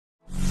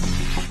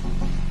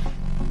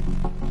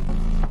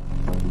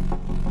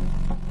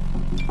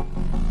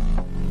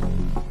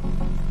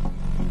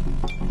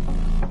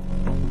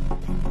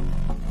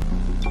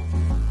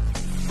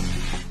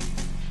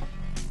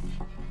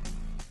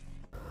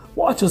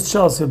Much as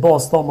Chelsea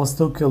boss Thomas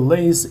Tuchel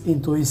lays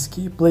into his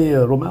key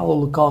player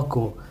Romelu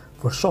Lukaku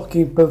for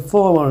shocking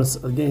performance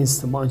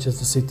against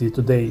Manchester City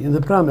today in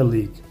the Premier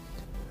League.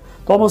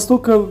 Thomas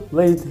Tuchel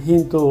laid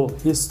into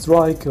his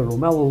striker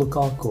Romelu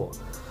Lukaku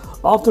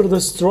after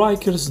the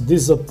striker's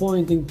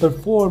disappointing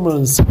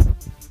performance in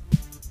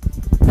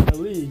the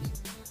league,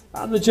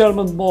 and the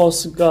German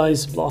boss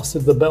guys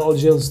blasted the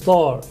Belgian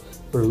star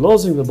for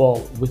losing the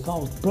ball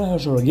without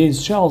pressure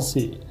against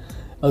Chelsea,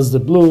 as the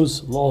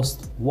Blues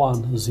lost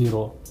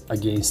 1-0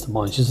 against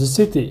Manchester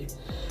City.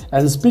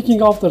 And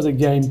speaking after the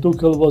game,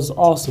 Tuchel was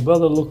asked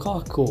whether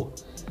Lukaku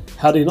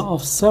had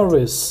enough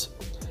service,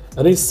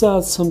 and he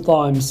said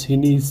sometimes he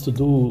needs to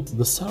do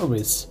the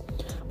service,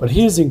 but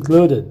he is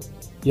included.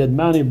 He had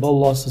many ball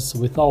losses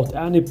without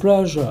any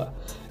pressure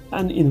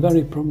and in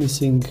very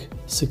promising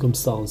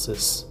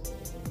circumstances.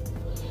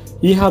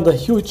 He had a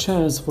huge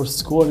chance for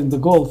scoring the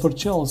goal for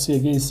Chelsea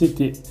against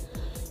City.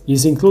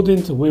 He's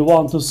included, we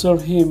want to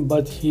serve him,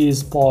 but he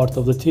is part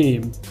of the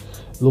team.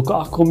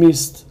 Lukaku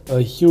missed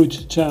a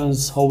huge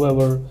chance,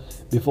 however,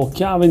 before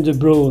Kevin De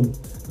Bruyne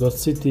got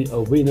City a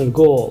winner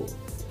goal.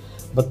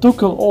 But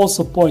Tuchel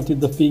also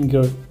pointed the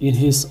finger in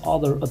his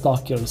other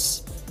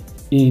attackers,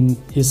 in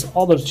his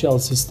other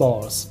Chelsea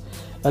stars,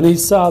 and he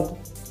said,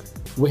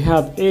 "We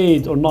had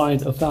 8 or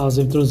 9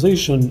 offensive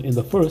transitions in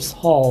the first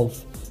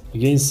half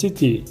against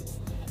City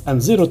and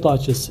 0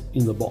 touches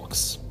in the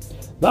box."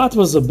 That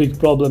was a big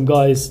problem,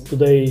 guys,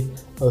 today,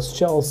 as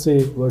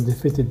Chelsea were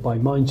defeated by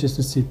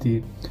Manchester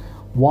City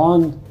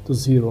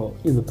 1-0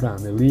 in the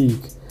Premier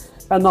League.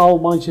 And now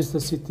Manchester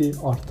City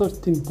are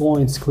 13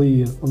 points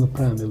clear on the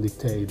Premier League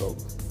table.